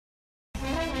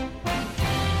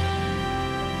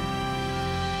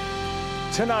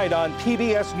Tonight on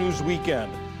PBS News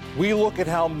Weekend, we look at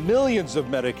how millions of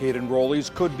Medicaid enrollees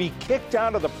could be kicked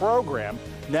out of the program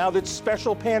now that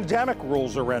special pandemic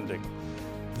rules are ending.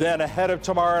 Then ahead of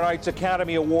tomorrow night's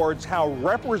Academy Awards, how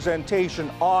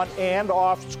representation on and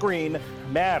off screen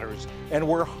matters and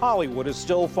where Hollywood is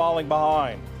still falling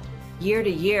behind. Year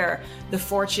to year, the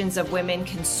fortunes of women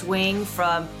can swing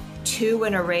from 2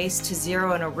 in a race to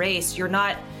 0 in a race. You're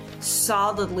not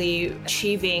solidly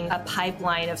achieving a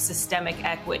pipeline of systemic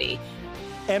equity.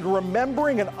 And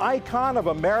remembering an icon of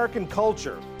American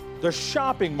culture, the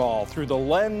shopping mall through the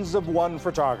lens of one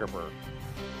photographer.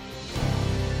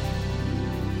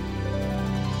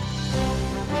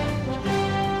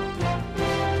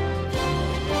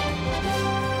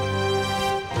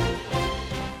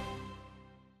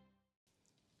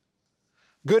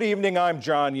 Good evening, I'm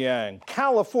John Yang.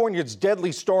 California's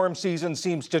deadly storm season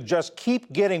seems to just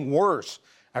keep getting worse.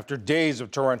 After days of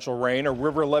torrential rain, a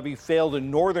river levee failed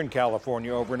in Northern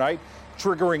California overnight,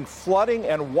 triggering flooding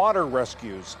and water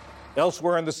rescues.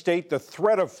 Elsewhere in the state, the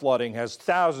threat of flooding has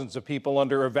thousands of people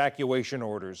under evacuation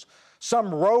orders.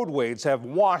 Some roadways have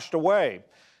washed away.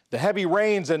 The heavy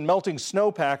rains and melting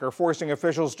snowpack are forcing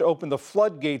officials to open the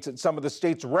floodgates at some of the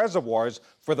state's reservoirs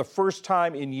for the first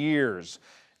time in years.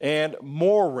 And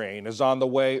more rain is on the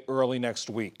way early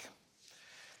next week.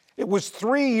 It was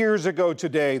 3 years ago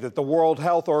today that the World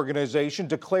Health Organization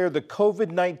declared the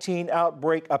COVID-19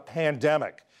 outbreak a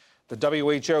pandemic. The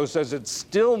WHO says it's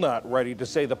still not ready to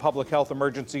say the public health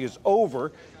emergency is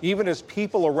over, even as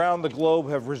people around the globe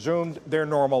have resumed their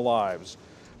normal lives.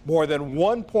 More than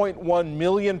 1.1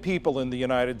 million people in the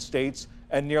United States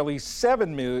and nearly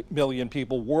 7 million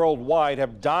people worldwide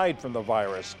have died from the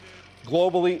virus.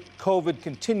 Globally, COVID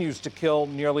continues to kill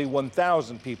nearly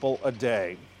 1,000 people a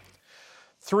day.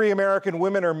 3 American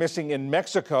women are missing in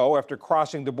Mexico after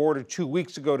crossing the border 2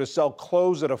 weeks ago to sell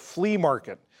clothes at a flea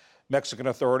market. Mexican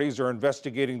authorities are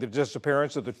investigating the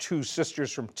disappearance of the 2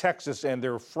 sisters from Texas and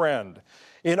their friend.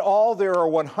 In all, there are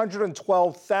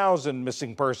 112,000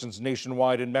 missing persons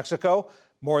nationwide in Mexico.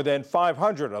 More than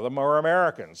 500 of them are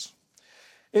Americans.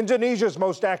 Indonesia's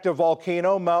most active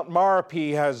volcano, Mount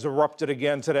Marapi, has erupted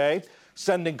again today,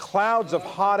 sending clouds of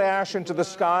hot ash into the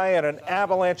sky and an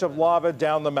avalanche of lava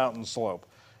down the mountain slope.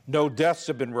 No deaths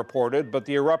have been reported, but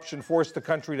the eruption forced the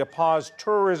country to pause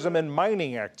tourism and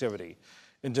mining activity.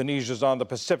 Indonesia is on the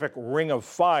Pacific Ring of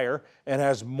Fire and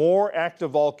has more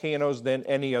active volcanoes than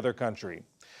any other country.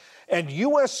 And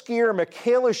U.S. skier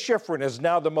Mikaela Shiffrin is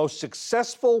now the most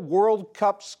successful World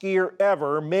Cup skier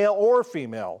ever, male or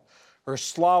female. Her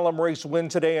slalom race win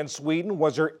today in Sweden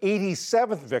was her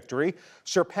 87th victory,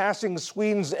 surpassing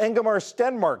Sweden's Ingemar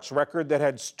Stenmark's record that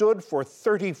had stood for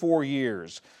 34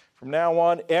 years. From now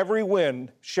on, every win,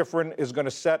 Shiffrin is going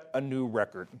to set a new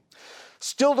record.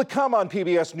 Still to come on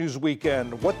PBS News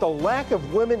Weekend, what the lack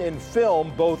of women in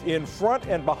film, both in front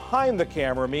and behind the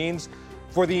camera, means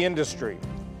for the industry.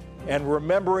 And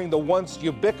remembering the once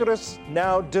ubiquitous,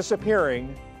 now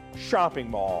disappearing shopping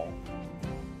mall.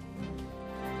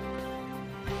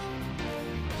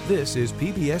 This is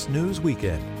PBS News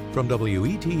Weekend from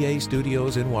WETA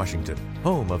Studios in Washington,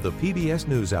 home of the PBS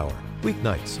NewsHour,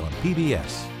 weeknights on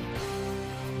PBS.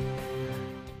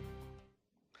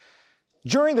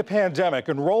 During the pandemic,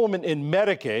 enrollment in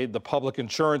Medicaid, the public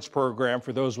insurance program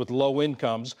for those with low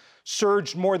incomes,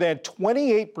 surged more than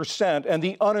 28%, and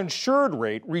the uninsured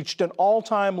rate reached an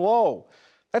all-time low.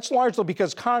 That's largely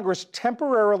because Congress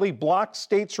temporarily blocked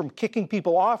states from kicking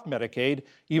people off Medicaid,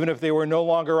 even if they were no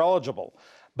longer eligible.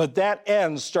 But that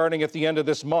ends starting at the end of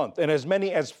this month, and as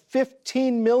many as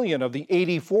 15 million of the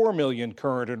 84 million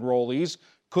current enrollees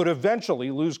could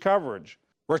eventually lose coverage.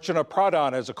 Rachana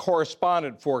Pradhan is a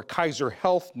correspondent for Kaiser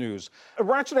Health News.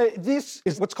 Rachana, this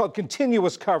is what's called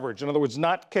continuous coverage. In other words,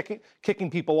 not kicking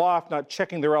people off, not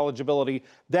checking their eligibility.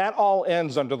 That all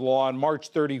ends under the law on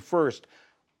March 31st.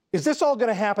 Is this all going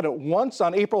to happen at once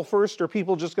on April 1st? Or are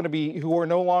people just going to be, who are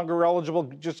no longer eligible,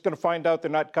 just going to find out they're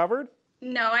not covered?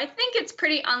 No, I think it's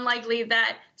pretty unlikely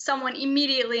that someone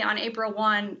immediately on April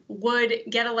 1 would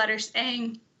get a letter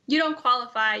saying, you don't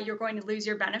qualify, you're going to lose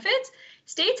your benefits.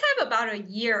 States have about a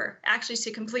year actually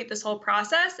to complete this whole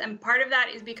process. And part of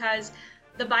that is because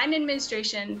the Biden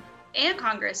administration and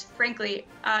Congress, frankly,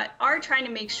 are trying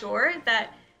to make sure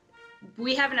that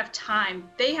we have enough time,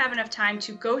 they have enough time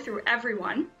to go through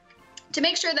everyone to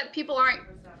make sure that people aren't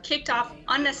kicked off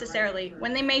unnecessarily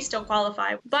when they may still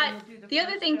qualify. But the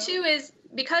other thing too is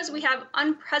because we have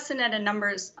unprecedented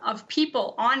numbers of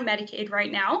people on Medicaid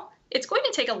right now, it's going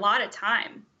to take a lot of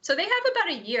time. So they have about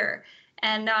a year.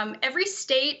 And every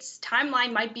state's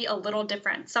timeline might be a little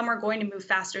different. Some are going to move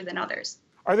faster than others.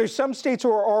 Are there some states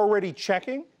who are already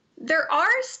checking? There are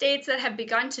states that have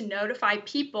begun to notify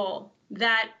people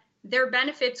that their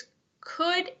benefits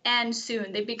could end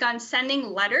soon. They've begun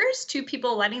sending letters to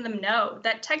people letting them know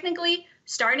that technically,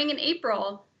 starting in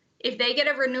April, if they get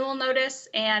a renewal notice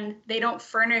and they don't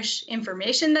furnish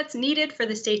information that's needed for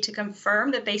the state to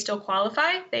confirm that they still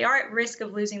qualify, they are at risk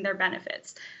of losing their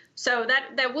benefits. So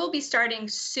that will be starting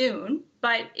soon,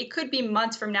 but it could be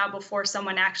months from now before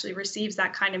someone actually receives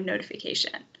that kind of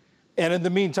notification. And in the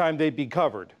meantime, they'd be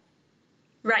covered.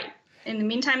 Right. In the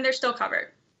meantime, they're still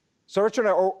covered. So, Richard,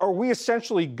 are we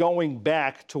essentially going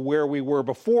back to where we were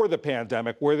before the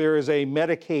pandemic, where there is a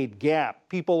Medicaid gap?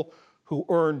 People who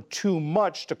earn too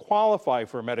much to qualify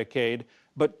for Medicaid,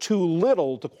 but too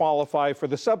little to qualify for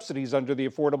the subsidies under the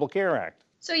Affordable Care Act.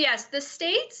 So yes, the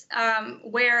states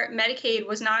where Medicaid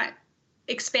was not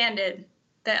expanded,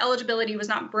 the eligibility was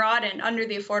not broadened under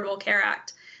the Affordable Care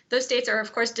Act, those states are,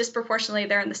 of course, disproportionately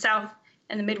there in the South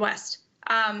and the Midwest.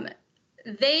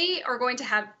 They are going to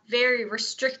have very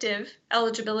restrictive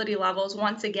eligibility levels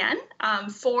once again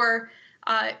for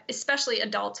especially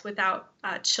adults without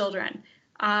children.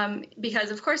 Because,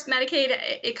 of course, Medicaid,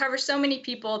 it covers so many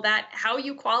people that how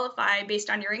you qualify based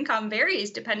on your income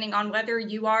varies depending on whether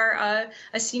you are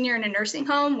a senior in a nursing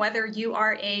home, whether you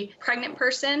are a pregnant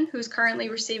person who's currently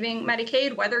receiving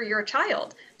Medicaid, whether you're a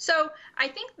child. So I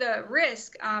think the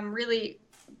risk really,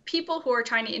 people who are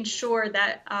trying to ensure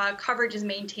that coverage is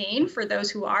maintained for those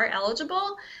who are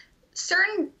eligible,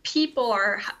 certain people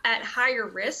are at higher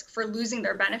risk for losing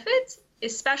their benefits,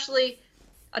 especially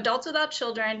adults without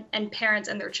children and parents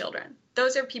and their children.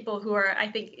 Those are people who are, I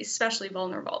think, especially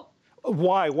vulnerable.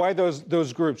 Why? Why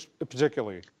those groups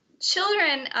particularly?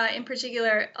 Children in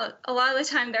particular, a lot of the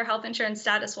time their health insurance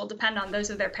status will depend on those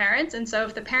of their parents. And so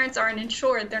if the parents aren't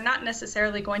insured, they're not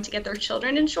necessarily going to get their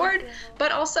children insured.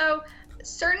 But also,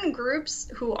 certain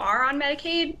groups who are on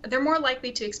Medicaid, they're more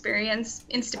likely to experience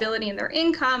instability in their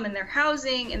income, in their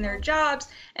housing, in their jobs.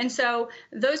 And so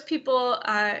those people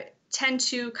tend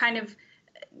to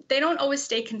they don't always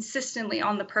stay consistently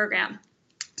on the program.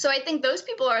 So I think those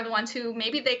people are the ones who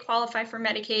maybe they qualify for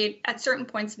Medicaid at certain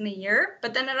points in the year,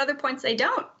 but then at other points they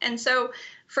don't. And so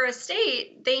for a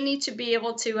state, they need to be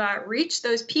able to reach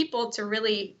those people to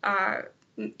really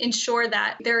ensure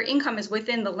that their income is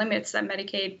within the limits that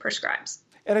Medicaid prescribes.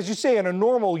 And as you say, in a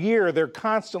normal year, they're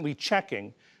constantly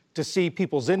checking to see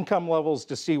people's income levels,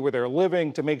 to see where they're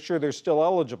living, to make sure they're still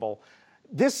eligible.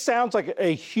 This sounds like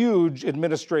a huge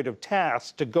administrative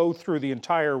task to go through the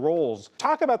entire rolls.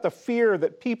 Talk about the fear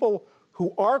that people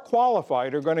who are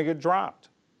qualified are going to get dropped.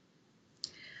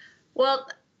 Well,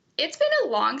 it's been a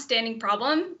long-standing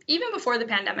problem, even before the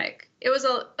pandemic. It was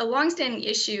a long-standing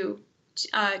issue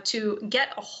to get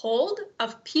a hold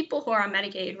of people who are on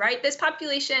Medicaid, right? This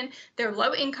population, they're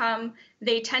low income,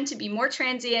 they tend to be more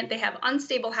transient, they have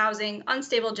unstable housing,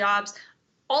 unstable jobs.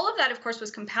 All of that, of course,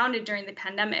 was compounded during the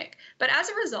pandemic. But as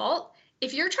a result,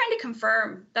 if you're trying to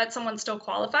confirm that someone still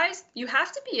qualifies, you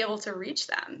have to be able to reach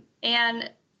them.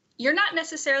 And you're not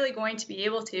necessarily going to be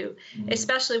able to,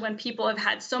 especially when people have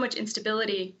had so much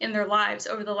instability in their lives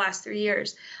over the last 3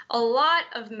 years. A lot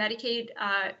of Medicaid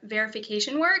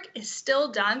verification work is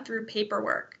still done through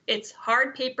paperwork. It's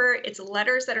hard paper, it's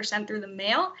letters that are sent through the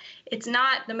mail. It's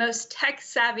not the most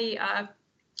tech-savvy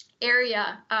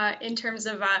area in terms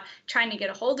of trying to get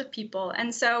a hold of people.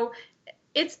 And so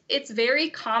it's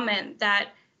very common that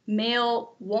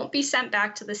mail won't be sent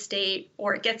back to the state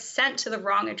or it gets sent to the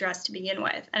wrong address to begin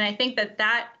with. And I think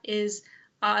that is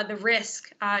the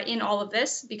risk in all of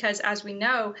this, because as we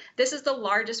know, this is the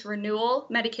largest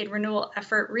Medicaid renewal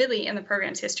effort really in the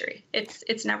program's history.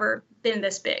 It's never been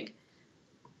this big.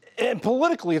 And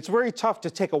politically, it's very tough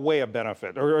to take away a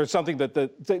benefit or something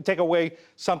take away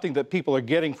something that people are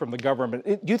getting from the government.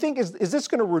 Do you think, is this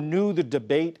going to renew the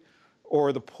debate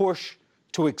or the push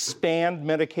to expand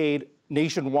Medicaid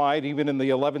nationwide, even in the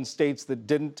 11 states that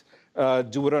didn't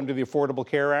do it under the Affordable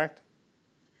Care Act?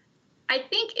 I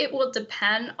think it will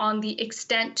depend on the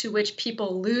extent to which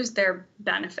people lose their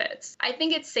benefits. I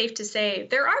think it's safe to say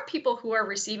there are people who are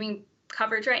receiving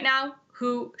coverage right now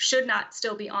who should not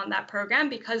still be on that program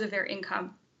because of their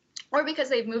income or because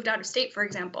they've moved out of state, for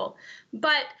example.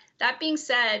 But that being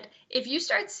said, if you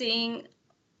start seeing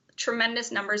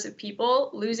tremendous numbers of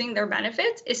people losing their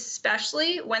benefits,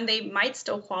 especially when they might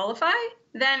still qualify,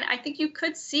 then I think you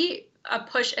could see a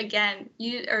push again,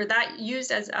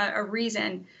 used as a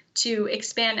reason to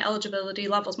expand eligibility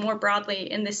levels more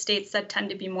broadly in the states that tend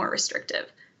to be more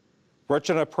restrictive.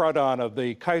 Rachana Pradhan of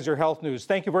the Kaiser Health News,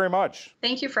 thank you very much.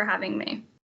 Thank you for having me.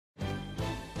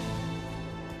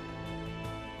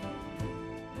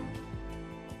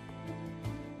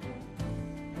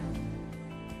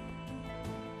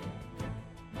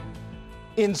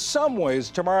 In some ways,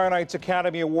 tomorrow night's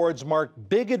Academy Awards mark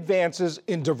big advances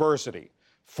in diversity.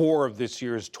 4 of this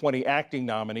year's 20 acting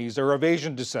nominees are of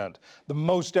Asian descent, the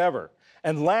most ever.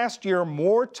 And last year,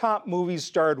 more top movies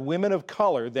starred women of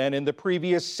color than in the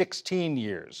previous 16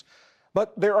 years.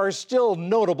 But there are still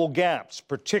notable gaps,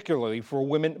 particularly for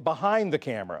women behind the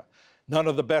camera. None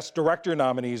of the Best Director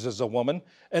nominees is a woman,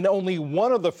 and only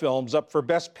one of the films up for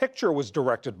Best Picture was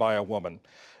directed by a woman.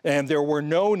 And there were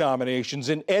no nominations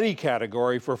in any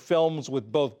category for films with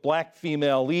both black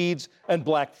female leads and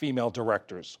black female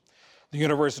directors. The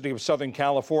University of Southern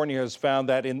California has found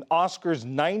that in Oscars'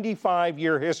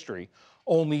 95-year history,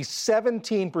 only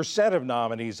 17% of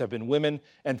nominees have been women,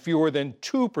 and fewer than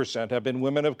 2% have been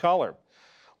women of color.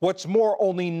 What's more,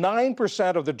 only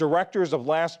 9% of the directors of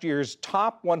last year's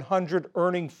top 100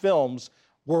 earning films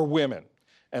were women,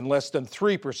 and less than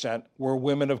 3% were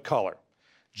women of color.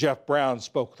 Jeff Brown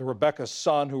spoke to Rebecca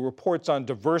Sun, who reports on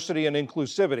diversity and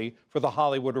inclusivity for The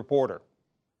Hollywood Reporter.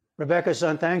 Rebecca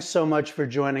Sun, thanks so much for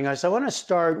joining us. I want to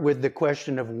start with the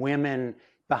question of women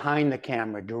behind the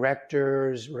camera,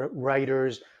 directors,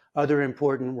 writers, other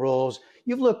important roles.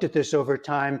 You've looked at this over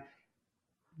time.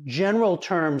 General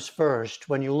terms first,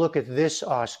 when you look at this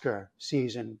Oscar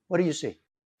season, what do you see?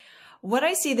 What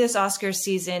I see this Oscar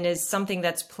season is something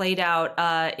that's played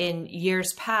out in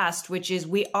years past, which is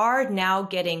we are now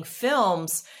getting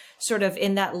films sort of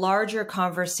in that larger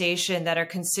conversation that are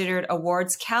considered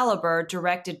awards caliber,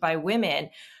 directed by women.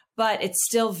 But it's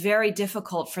still very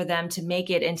difficult for them to make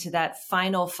it into that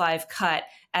final 5 cut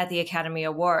at the Academy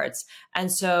Awards.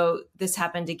 And so this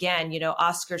happened again,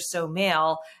 Oscars so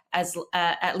male, as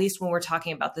at least when we're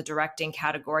talking about the directing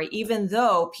category, even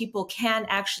though people can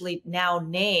actually now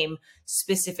name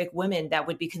specific women that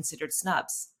would be considered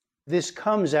snubs. This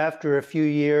comes after a few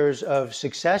years of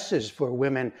successes for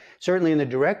women, certainly in the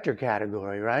director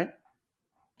category, right?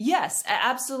 Yes,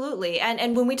 absolutely.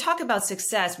 And when we talk about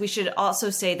success, we should also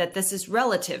say that this is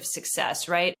relative success,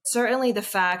 right? Certainly the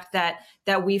fact that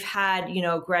we've had,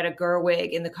 Greta Gerwig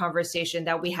in the conversation,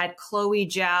 that we had Chloe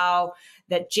Zhao,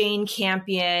 that Jane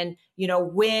Campion,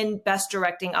 win Best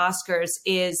Directing Oscars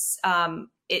is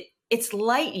it's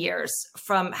light years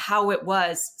from how it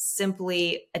was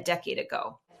simply a decade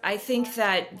ago. I think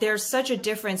that there's such a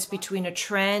difference between a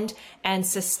trend and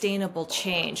sustainable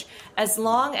change. As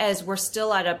long as we're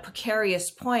still at a precarious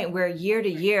point where year to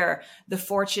year, the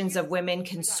fortunes of women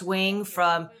can swing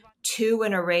from 2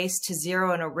 in a race to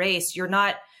 0 in a race, you're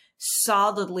not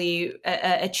solidly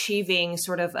achieving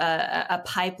sort of a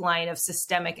pipeline of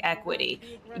systemic equity.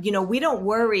 We don't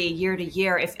worry year to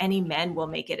year if any men will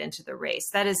make it into the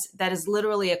race. That is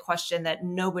literally a question that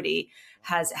nobody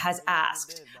has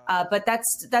asked. But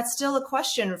that's still a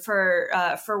question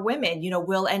for women.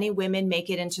 Will any women make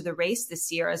it into the race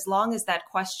this year? As long as that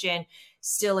question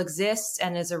still exists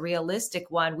and is a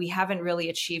realistic one, we haven't really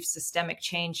achieved systemic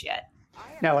change yet.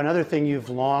 Now, another thing you've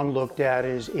long looked at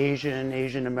is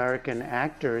Asian American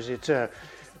actors. It's a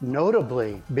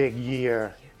notably big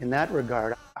year in that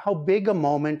regard. How big a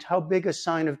moment, how big a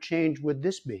sign of change would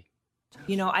this be?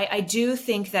 I do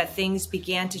think that things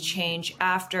began to change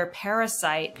after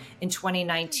Parasite in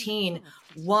 2019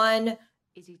 won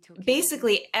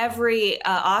basically every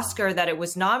Oscar that it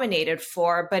was nominated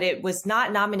for, but it was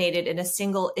not nominated in a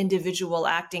single individual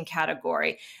acting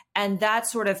category. And that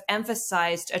sort of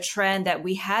emphasized a trend that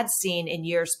we had seen in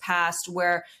years past,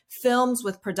 where films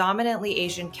with predominantly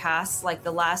Asian casts like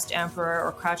The Last Emperor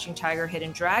or Crouching Tiger,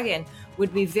 Hidden Dragon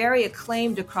would be very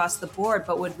acclaimed across the board,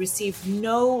 but would receive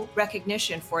no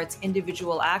recognition for its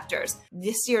individual actors.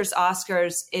 This year's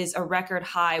Oscars is a record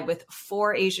high, with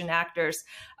 4 Asian actors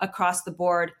across the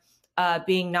board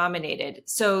being nominated.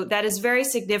 So that is very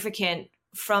significant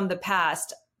from the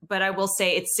past. But I will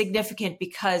say it's significant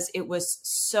because it was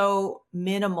so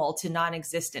minimal to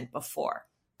non-existent before.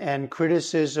 And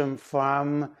criticism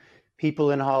from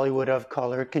people in Hollywood of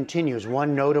color continues.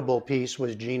 One notable piece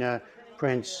was Gina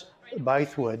Prince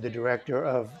Bythewood, the director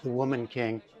of The Woman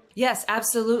King. Yes,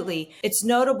 absolutely. It's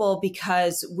notable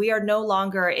because we are no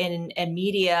longer in a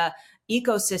media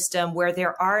ecosystem where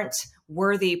there aren't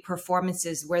worthy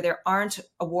performances, where there aren't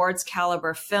awards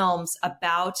caliber films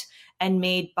about and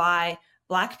made by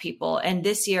Black people. And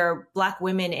this year, Black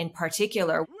women in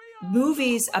particular.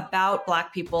 Movies about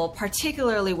Black people,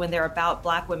 particularly when they're about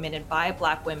Black women and by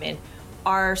Black women,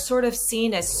 are sort of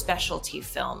seen as specialty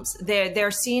films.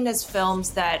 They're seen as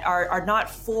films that are not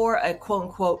for a quote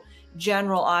unquote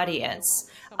general audience.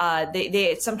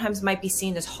 They sometimes might be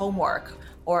seen as homework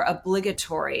or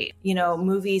obligatory.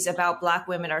 Movies about Black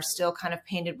women are still kind of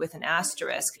painted with an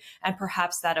asterisk, and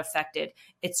perhaps that affected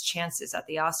its chances at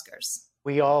the Oscars.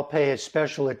 We all pay a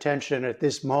special attention at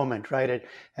this moment, right,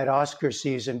 at Oscar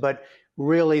season. But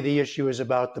really, the issue is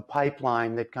about the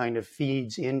pipeline that kind of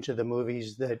feeds into the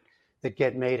movies that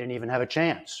get made and even have a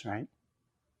chance, right?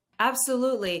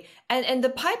 Absolutely. And the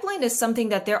pipeline is something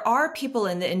that there are people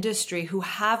in the industry who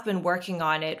have been working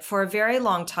on it for a very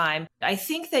long time. I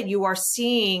think that you are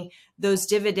seeing those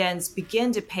dividends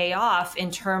begin to pay off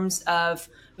in terms of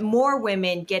more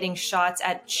women getting shots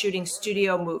at shooting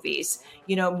studio movies,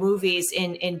 movies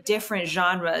in different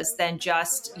genres than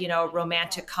just,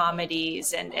 romantic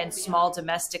comedies and small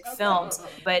domestic films.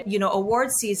 But, award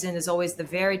season is always the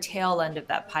very tail end of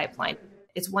that pipeline.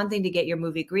 It's one thing to get your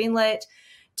movie greenlit,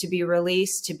 to be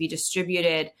released, to be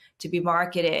distributed, to be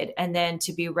marketed, and then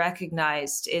to be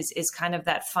recognized is kind of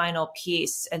that final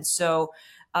piece. And so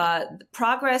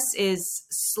progress is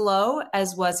slow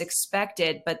as was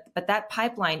expected, but that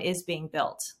pipeline is being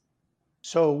built.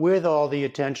 So with all the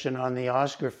attention on the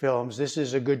Oscar films, this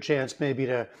is a good chance maybe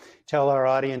to tell our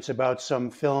audience about some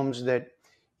films that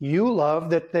you love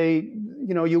that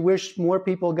you wish more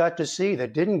people got to see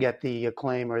that didn't get the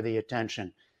acclaim or the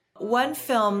attention. One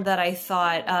film that I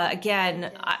thought,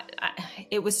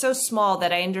 it was so small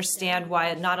that I understand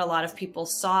why not a lot of people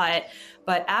saw it,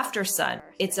 but Aftersun.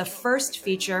 It's a first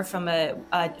feature from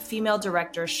a female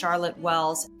director, Charlotte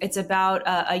Wells. It's about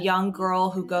a young girl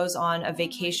who goes on a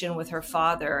vacation with her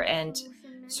father and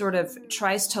sort of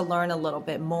tries to learn a little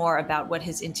bit more about what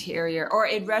his interior, or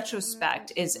in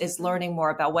retrospect, is learning more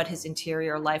about what his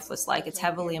interior life was like. It's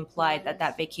heavily implied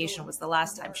that vacation was the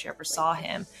last time she ever saw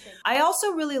him. I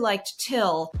also really liked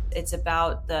Till. It's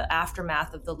about the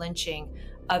aftermath of the lynching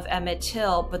of Emmett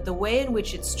Till, but the way in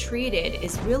which it's treated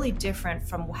is really different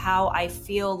from how I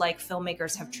feel like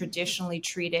filmmakers have traditionally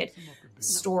treated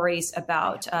stories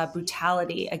about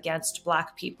brutality against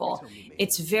Black people.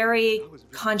 It's very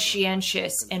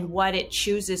conscientious in what it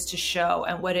chooses to show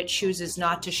and what it chooses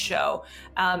not to show.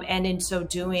 And in so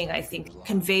doing, I think,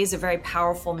 conveys a very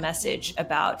powerful message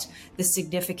about the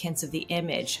significance of the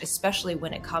image, especially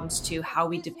when it comes to how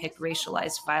we depict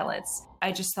racialized violence.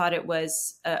 I just thought it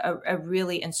was a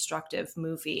really instructive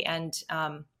movie and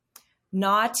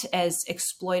not as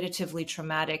exploitatively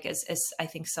traumatic as I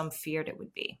think some feared it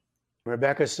would be.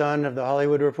 Rebecca Sun of The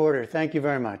Hollywood Reporter, thank you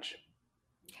very much.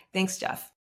 Thanks,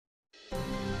 Jeff.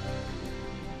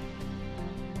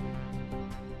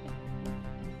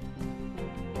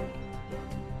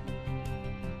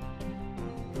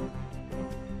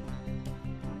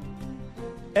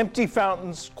 Empty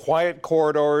fountains, quiet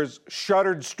corridors,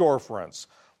 shuttered storefronts.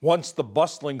 Once the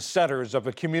bustling centers of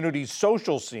a community's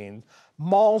social scene,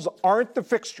 malls aren't the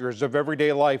fixtures of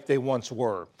everyday life they once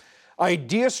were.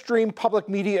 IdeaStream Public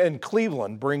Media in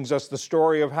Cleveland brings us the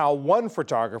story of how one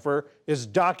photographer is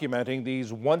documenting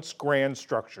these once grand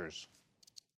structures.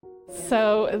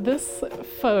 So this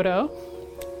photo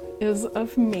is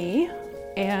of me,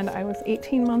 and I was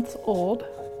 18 months old,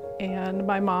 and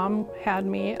my mom had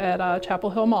me at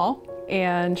Chapel Hill Mall,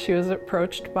 and she was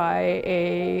approached by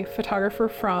a photographer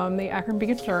from the Akron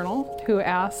Beacon Journal who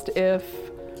asked if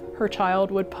her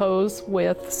child would pose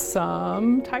with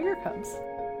some tiger cubs.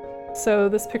 So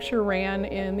this picture ran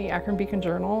in the Akron Beacon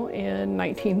Journal in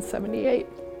 1978.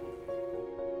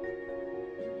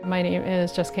 My name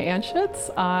is Jessica Anschutz.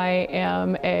 I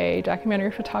am a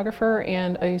documentary photographer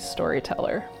and a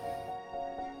storyteller.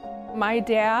 My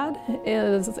dad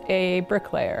is a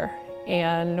bricklayer,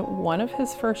 and one of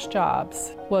his first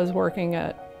jobs was working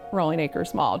at Rolling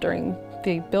Acres Mall during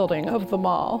the building of the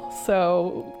mall.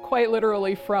 So quite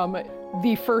literally from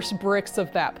the first bricks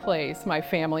of that place, my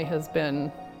family has been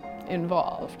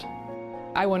involved.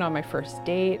 I went on my first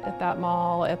date at that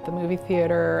mall, at the movie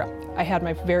theater. I had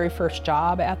my very first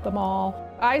job at the mall.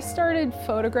 I started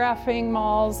photographing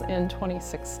malls in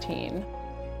 2016.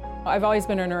 I've always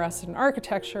been interested in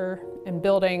architecture and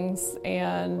buildings,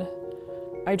 and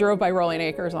I drove by Rolling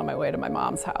Acres on my way to my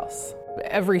mom's house.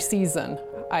 Every season,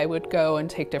 I would go and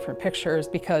take different pictures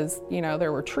because,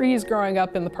 there were trees growing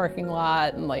up in the parking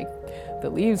lot and the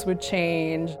leaves would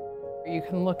change. You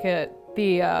can look at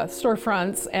the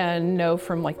storefronts and know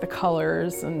from the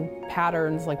colors and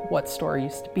patterns what store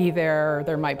used to be there.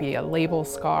 There might be a label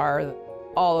scar.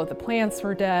 All of the plants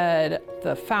were dead.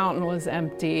 The fountain was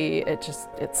empty.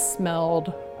 It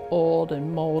smelled old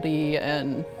and moldy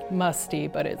and musty,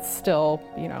 but it's still,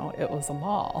 it was a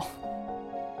mall.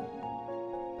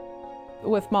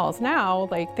 With malls now,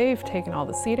 they've taken all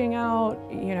the seating out,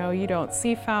 you don't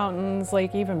see fountains,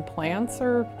 even plants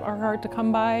are hard to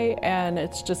come by, and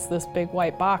it's just this big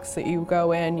white box that you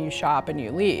go in, you shop, and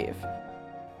you leave.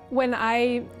 When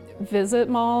I visit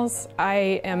malls,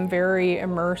 I am very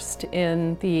immersed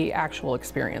in the actual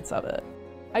experience of it.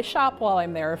 I shop while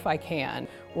I'm there if I can.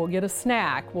 We'll get a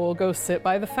snack, we'll go sit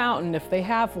by the fountain if they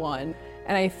have one.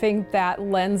 And I think that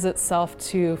lends itself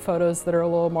to photos that are a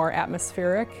little more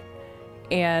atmospheric.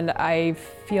 And I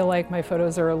feel like my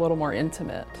photos are a little more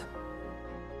intimate.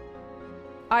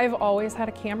 I've always had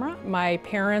a camera. My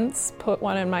parents put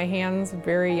one in my hands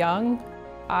very young.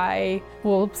 I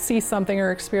will see something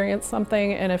or experience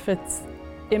something, and if it's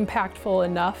impactful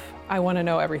enough, I want to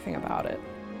know everything about it.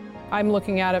 I'm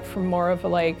looking at it from more of a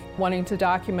like wanting to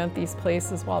document these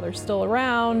places while they're still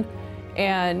around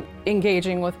and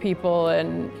engaging with people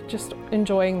and just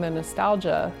enjoying the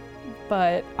nostalgia.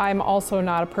 But I'm also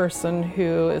not a person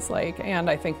who is like, and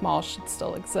I think malls should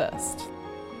still exist.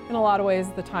 In a lot of ways,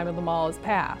 the time of the mall is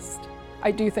past.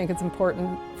 I do think it's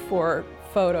important for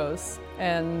photos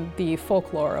and the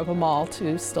folklore of a mall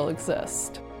to still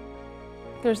exist.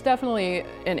 There's definitely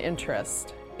an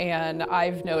interest. And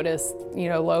I've noticed,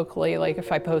 locally, like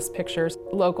if I post pictures,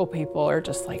 local people are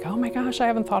just like, oh my gosh, I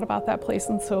haven't thought about that place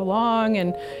in so long.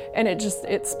 And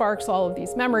it sparks all of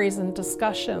these memories and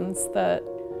discussions that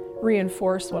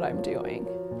reinforce what I'm doing.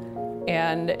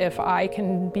 And if I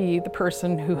can be the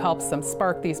person who helps them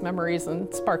spark these memories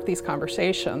and spark these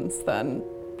conversations, then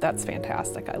that's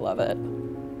fantastic. I love it.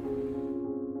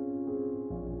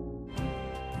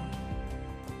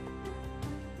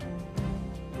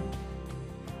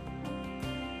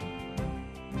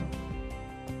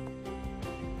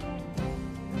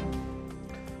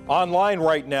 Online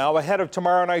right now, ahead of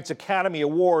tomorrow night's Academy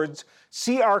Awards,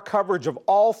 see our coverage of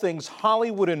all things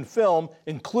Hollywood and film,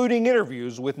 including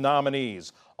interviews with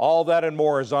nominees. All that and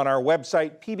more is on our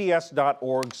website,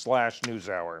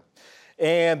 pbs.org/newshour.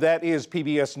 And that is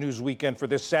PBS News Weekend for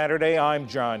this Saturday. I'm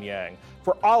John Yang.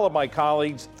 For all of my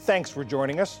colleagues, thanks for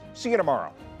joining us. See you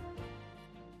tomorrow.